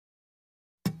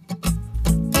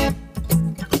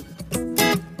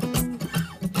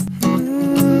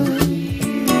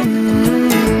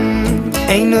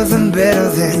Ain't nothing better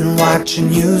than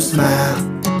watching you smile.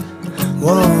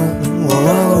 Whoa, whoa,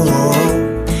 whoa,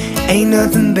 whoa. Ain't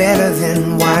nothing better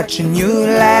than watching you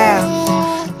laugh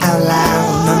out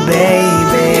loud, my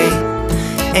baby.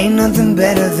 Ain't nothing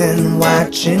better than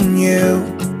watching you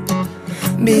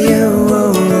be you.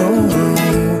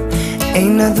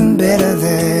 Ain't nothing better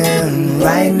than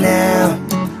right now.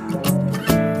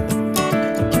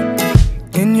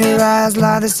 In your eyes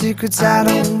lie the secrets I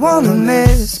don't wanna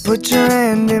miss. Put your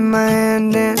hand in my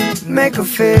hand and make a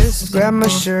fist. Grab my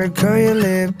shirt, curl your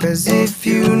lip as if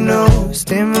you know.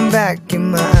 Staring back in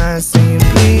my eyes saying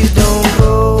please don't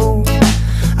go.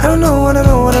 I don't know what I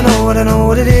know, what I know, what I know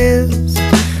what it is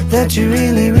that you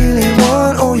really, really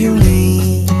want or you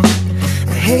need.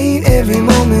 I hate every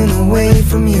moment away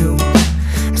from you.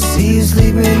 I see you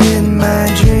sleeping in my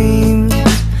dreams.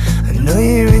 I know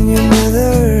you're in your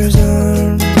mother's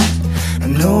arms. I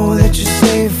know that you're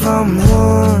safe from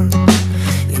harm.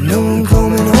 You know I'm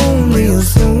coming home real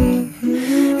soon,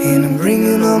 and I'm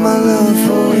bringing all my love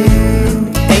for you.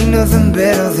 Ain't nothing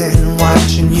better than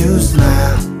watching you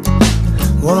smile.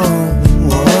 Whoa,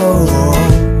 whoa, whoa.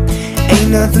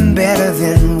 Ain't nothing better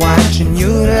than watching you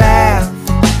laugh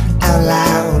out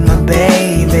loud, my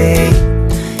baby.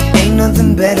 Ain't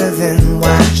nothing better than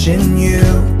watching you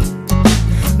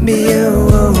be you.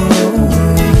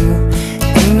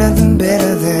 Ain't nothing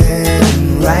better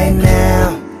than right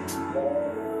now.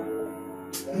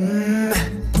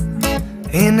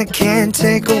 And I can't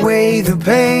take away the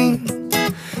pain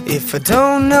if I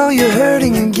don't know you're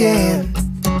hurting again.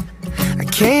 I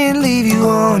can't leave you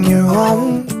on your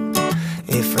own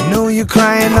if I know you're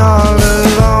crying all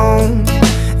alone.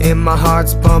 And my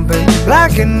heart's pumping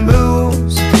black and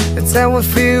blues. That's how I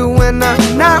feel when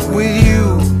I'm not with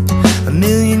you. A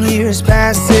million years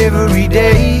pass every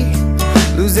day,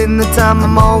 losing the time,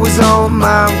 I'm always on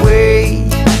my way.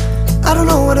 I don't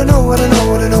know what I know, what I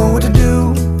know, what I know what to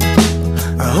do.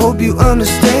 I hope you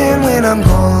understand when I'm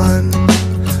gone.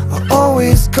 I'll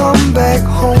always come back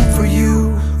home for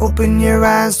you. Open your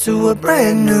eyes to a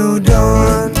brand new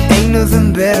dawn. Ain't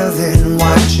nothing better than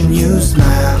watching you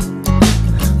smile.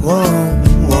 Whoa,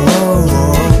 whoa,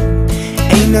 whoa.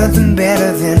 Ain't nothing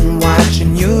better than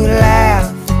watching you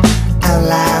laugh out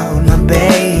loud, my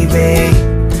baby.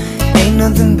 Ain't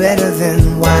nothing better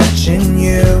than watching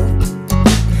you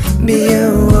be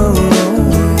you.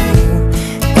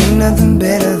 Ain't nothing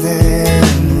better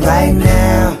than right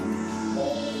now.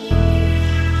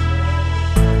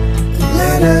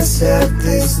 Let us have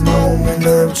this moment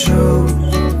of truth.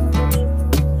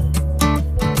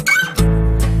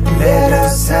 Let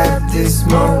us have this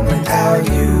moment our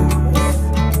youth.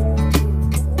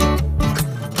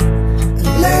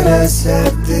 Let us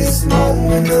have this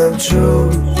moment of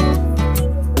truth.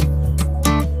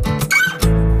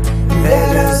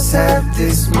 Let us have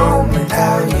this moment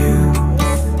our youth.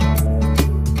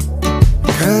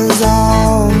 'Cause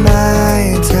all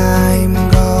my time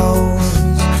goes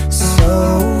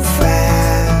so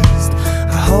fast.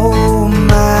 I hope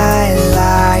my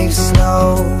life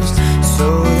slows so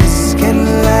this can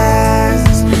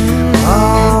last.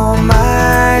 All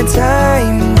my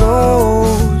time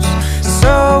goes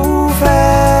so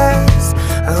fast.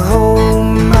 I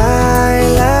hope my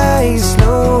life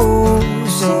slows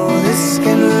so this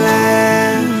can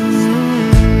last.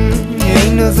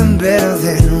 Ain't nothing better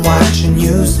than watching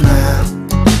you smile.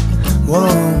 Whoa,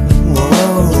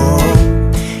 whoa, whoa.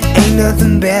 Ain't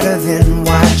nothing better than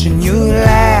watching you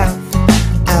laugh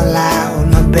out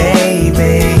loud, my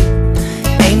baby.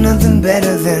 Ain't nothing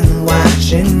better than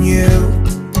watching you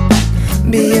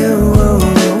be you.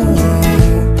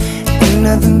 Ain't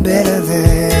nothing better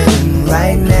than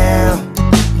right now.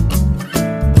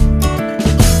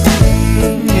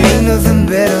 Ain't nothing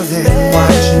better than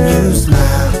watching you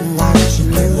smile.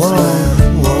 Whoa,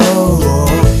 whoa, whoa.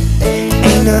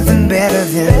 Ain't nothing better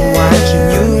than watching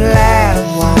you laugh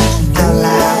out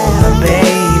loud, my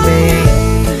baby.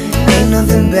 Ain't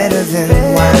nothing better than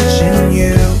watching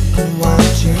you